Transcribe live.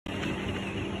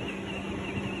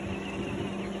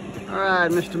All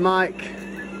right, Mr. Mike,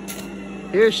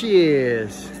 here she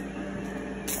is.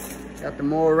 Got the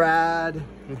More Ride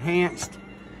enhanced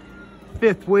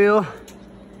fifth wheel.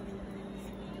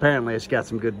 Apparently it's got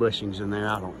some good bushings in there.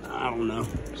 I don't know.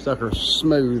 Sucker's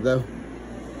smooth though.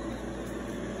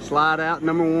 Slide out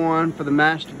number 1 for the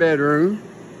master bedroom.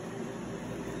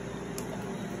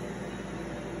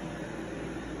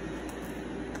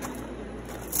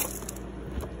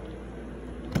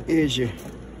 Here's your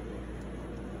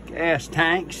gas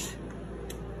tanks.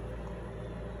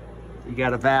 You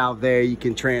got a valve there. You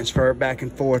can transfer it back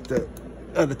and forth. The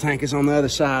other tank is on the other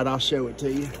side. I'll show it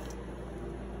to you.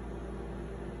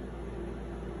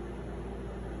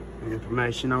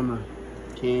 Information on the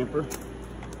camper.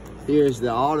 Here's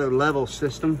the auto level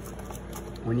system.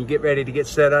 When you get ready to get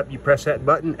set up, you press that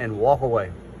button and walk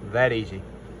away. That easy.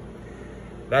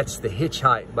 That's the hitch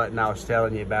height button I was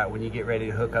telling you about. When you get ready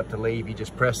to hook up to leave, you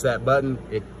just press that button.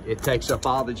 It takes up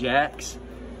all the jacks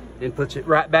and puts it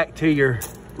right back to your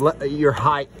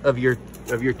height of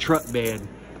your truck bed,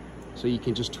 so you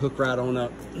can just hook right on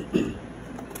up.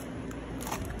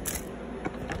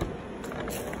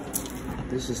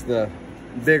 This is the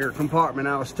bigger compartment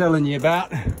I was telling you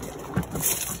about.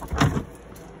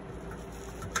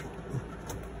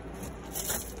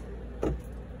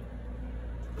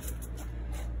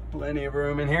 Plenty of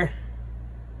room in here.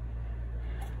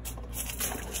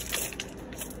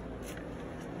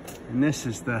 And this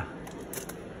is the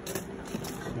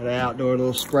outdoor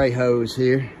little spray hose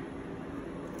here.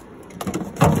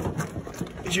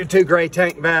 Here's your 2 gray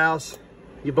tank valves,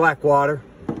 your black water.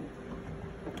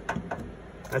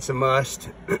 That's a must.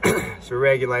 It's a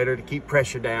regulator to keep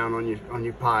pressure down on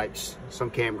your pipes.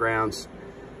 Some campgrounds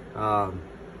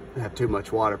have too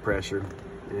much water pressure,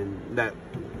 and that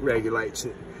regulates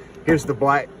it. Here's the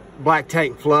black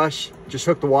tank flush. Just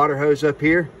hook the water hose up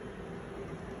here.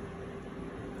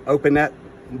 Open that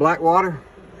black water,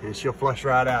 and she'll flush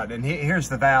right out. And here's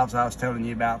the valves I was telling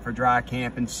you about for dry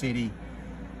camping, city,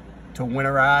 to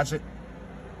winterize it.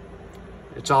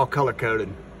 It's all color coded.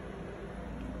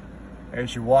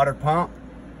 There's your water pump,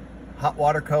 hot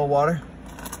water, cold water.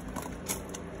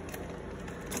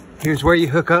 Here's where you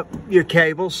hook up your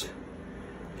cables.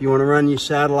 If you want to run your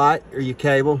satellite or your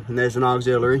cable, and there's an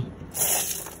auxiliary.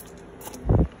 It's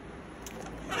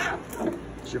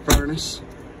your furnace.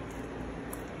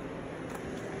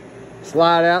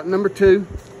 Slide out number 2.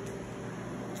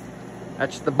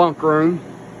 That's the bunk room.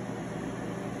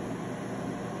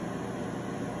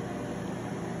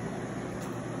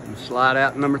 And slide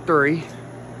out number 3.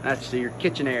 That's your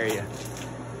kitchen area.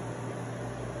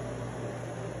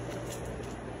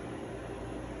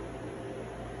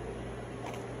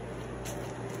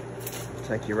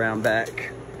 Take you around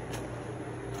back.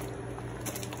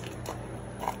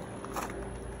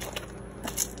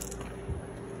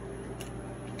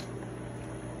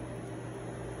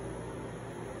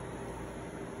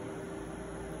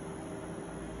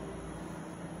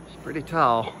 Pretty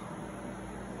tall.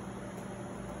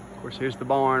 Of course, here's the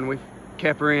barn. We've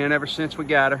kept her in ever since we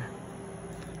got her.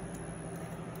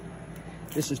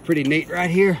 This is pretty neat right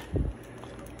here.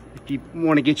 If you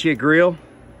want to get you a grill,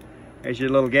 there's your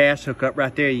little gas hookup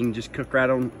right there. You can just cook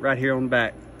right here on the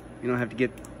back. You don't have to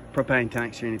get propane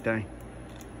tanks or anything.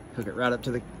 Hook it right up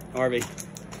to the RV.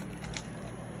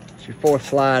 It's your 4th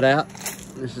slide out.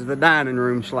 This is the dining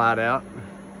room slide out.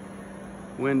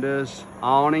 Windows,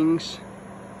 awnings.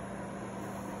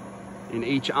 And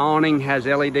each awning has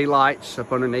LED lights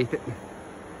up underneath it.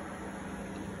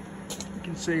 You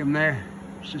can see them there.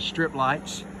 It's just strip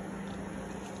lights.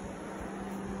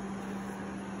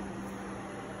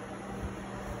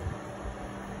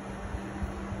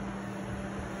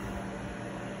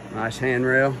 Nice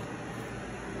handrail.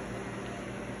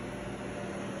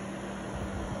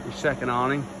 Your 2nd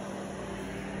awning.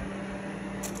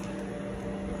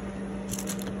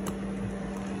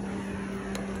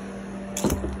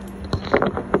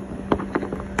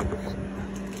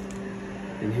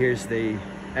 And here's the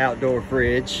outdoor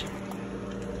fridge.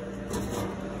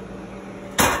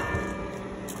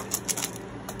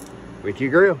 With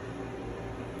your grill.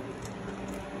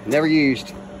 Never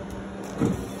used.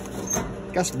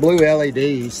 Got some blue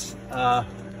LEDs. Where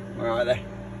are they?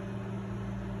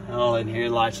 All in here,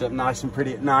 lights up nice and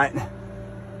pretty at night.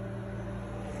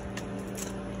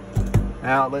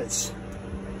 Outlets.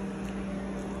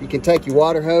 You can take your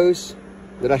water hose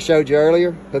that I showed you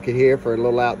earlier, hook it here for a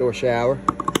little outdoor shower.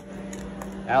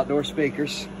 Outdoor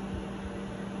speakers.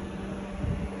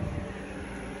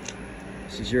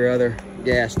 This is your other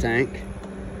gas tank.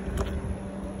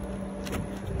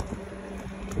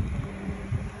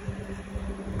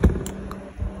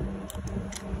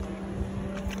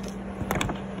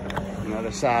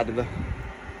 other side of the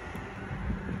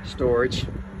storage.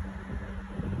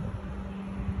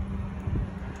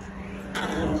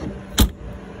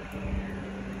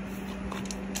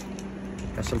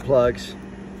 Got some plugs.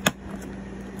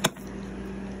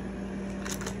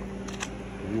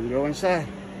 And we'll go inside.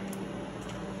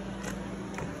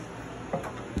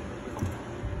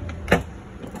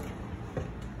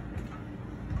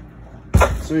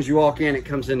 As soon as you walk in, it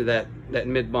comes into that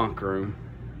mid-bunk room.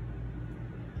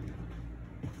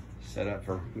 Set up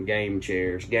for gamer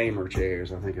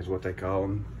chairs, I think is what they call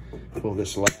them. Pull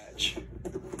this latch.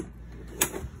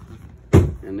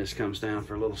 And this comes down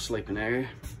for a little sleeping area.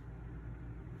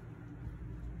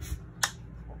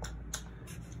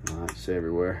 Lights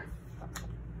everywhere.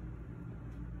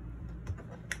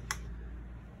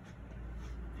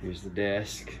 Here's the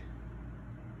desk.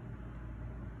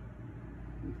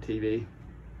 TV.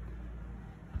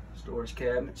 Storage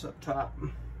cabinets up top.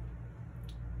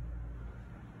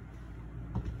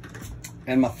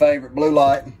 And my favorite blue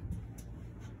light.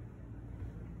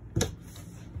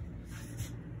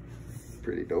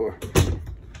 Pretty door.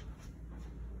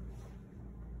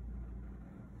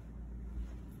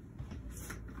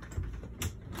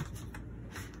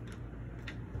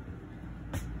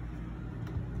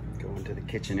 Go into the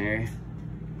kitchen area.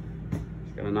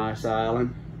 It's got a nice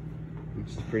island.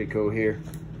 This is pretty cool here.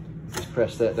 Just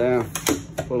press that down,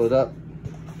 pull it up,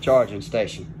 charging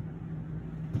station.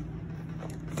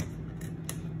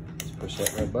 Just push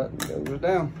that red button, goes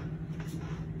down.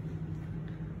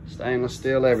 Stainless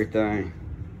steel everything.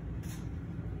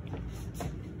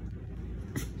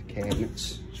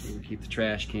 Cabinets, so we keep the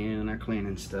trash can and our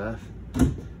cleaning stuff.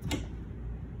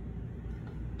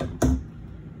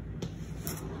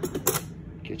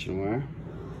 Kitchenware.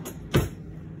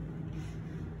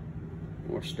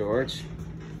 More storage.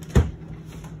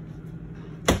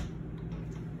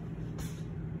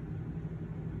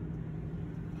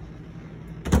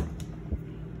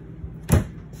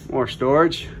 More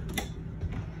storage.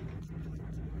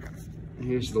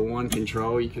 Here's the one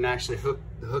control. You can actually hook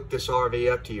this RV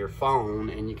up to your phone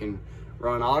and you can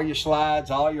run all your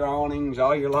slides, all your awnings,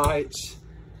 all your lights,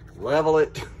 level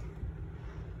it.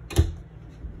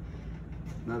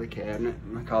 Another cabinet.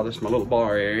 I call this my little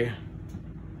bar area.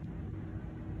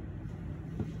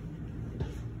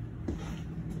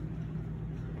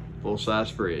 Full-size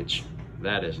fridge.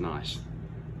 That is nice.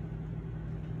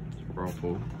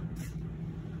 Whirlpool.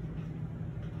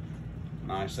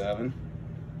 Nice oven.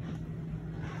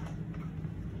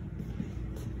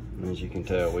 As you can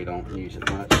tell, we don't use it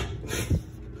much.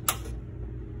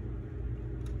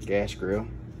 Gas grill.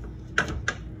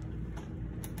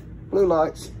 Blue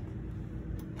lights.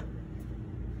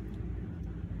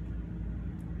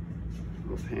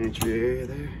 Little pantry area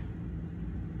there.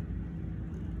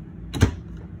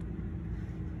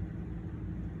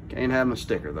 Can't have my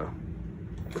sticker though.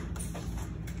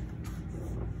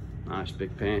 Nice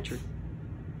big pantry.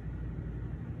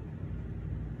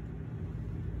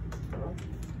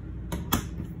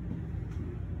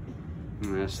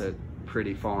 And that's that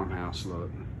pretty farmhouse look.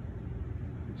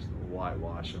 Just a little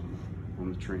whitewash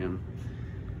on the trim.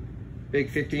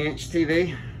 Big 50-inch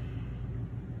TV.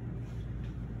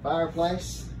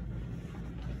 Fireplace.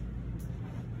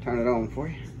 Turn it on for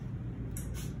you.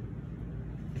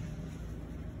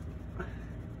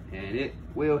 And it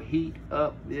will heat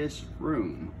up this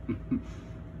room. Yeah,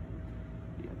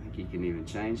 I think you can even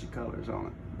change the colors on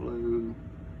it. Blue,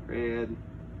 red,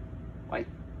 white.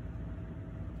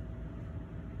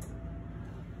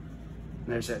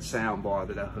 There's that sound bar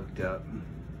that I hooked up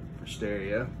for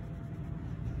stereo.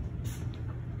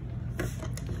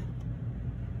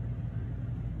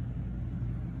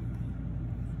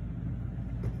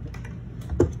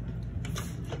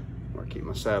 Or keep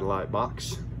my satellite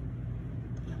box.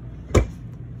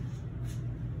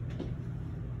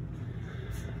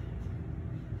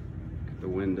 The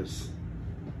windows.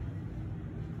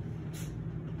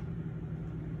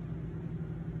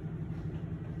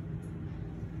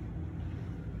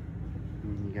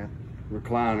 You got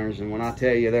recliners, and when I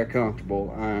tell you they're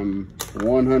comfortable, I'm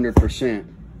 100%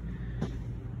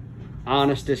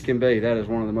 honest as can be. That is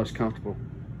one of the most comfortable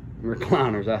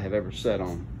recliners I have ever sat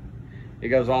on. It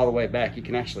goes all the way back. You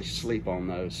can actually sleep on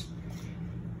those.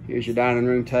 Here's your dining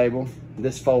room table.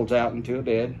 This folds out into a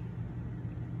bed.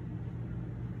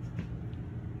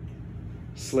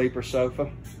 Sleeper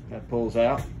sofa that pulls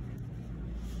out.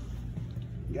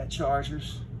 You got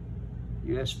chargers,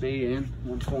 USB and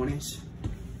 120s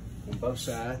on both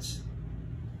sides.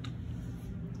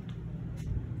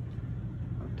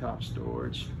 Up top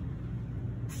storage.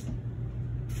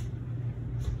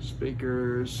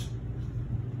 Speakers,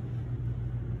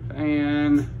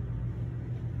 fan,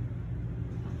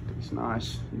 It's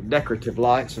nice. Decorative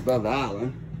lights above the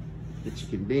island that you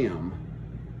can dim.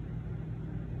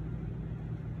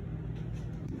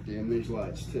 Dim these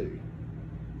lights too.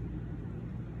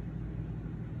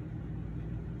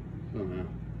 Somehow.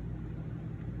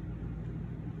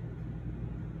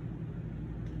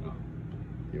 Oh,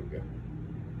 here we go.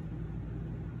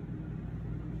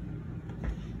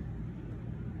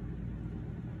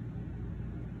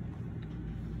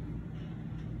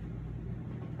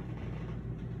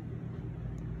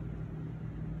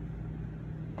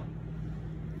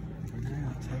 Now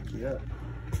I'll take you up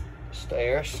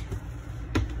stairs.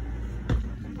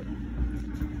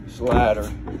 This ladder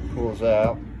pulls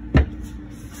out.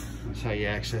 That's how you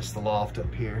access the loft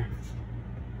up here.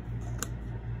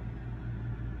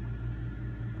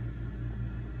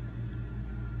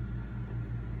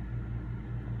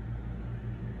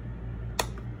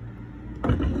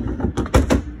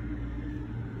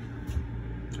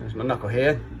 There's my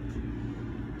knucklehead.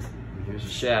 Here's the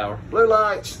shower. Blue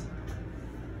lights.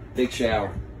 Big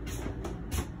shower.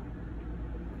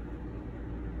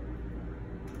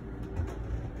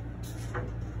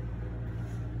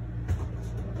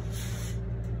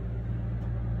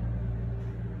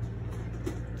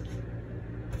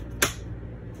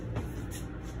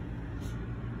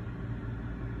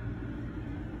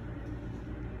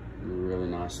 Really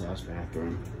nice size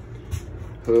bathroom.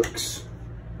 Hooks.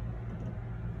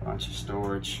 Bunch of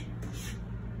storage.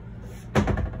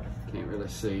 Can't really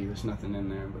see, there's nothing in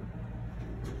there, but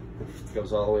it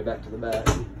goes all the way back to the back.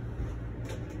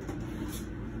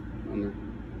 Under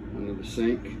the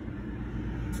sink.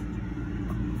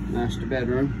 Master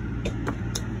bedroom.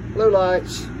 Blue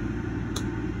lights.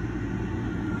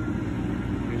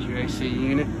 Here's your AC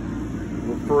unit.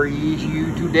 Will freeze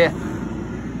you to death.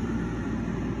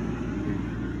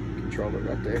 Controller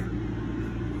right there.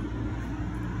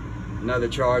 Another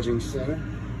charging center.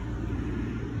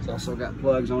 It's also got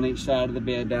plugs on each side of the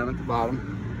bed down at the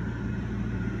bottom.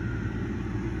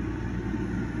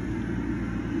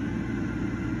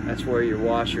 That's where your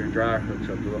washer and dryer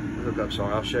hookups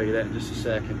are. I'll show you that in just a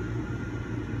second.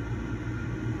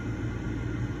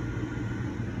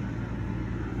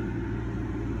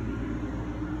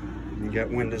 You got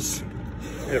windows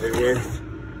everywhere.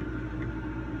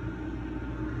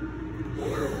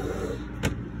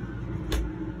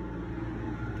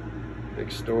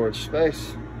 Big storage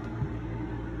space.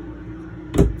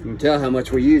 You can tell how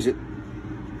much we use it.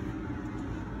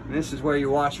 And this is where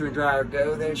your washer and dryer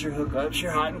go. There's your hookups,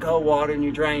 your hot and cold water, and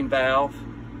your drain valve.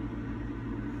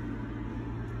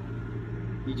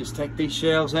 You just take these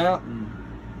shelves out and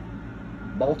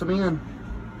bolt them in.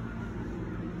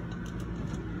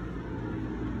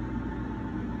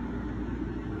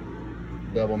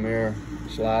 Double mirror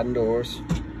sliding doors.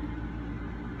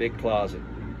 Big closet.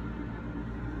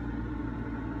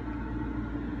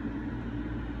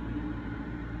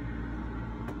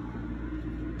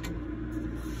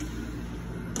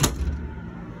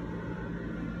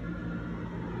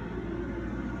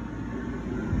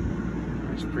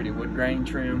 Pretty wood grain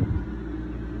trim.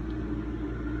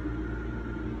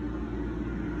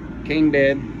 King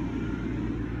bed.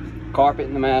 Carpet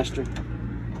in the master.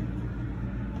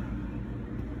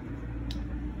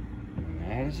 And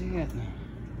that is it.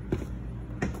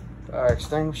 Fire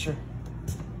extinguisher.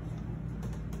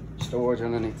 Storage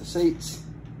underneath the seats.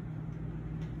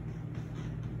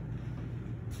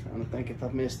 Trying to think if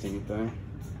I've missed anything.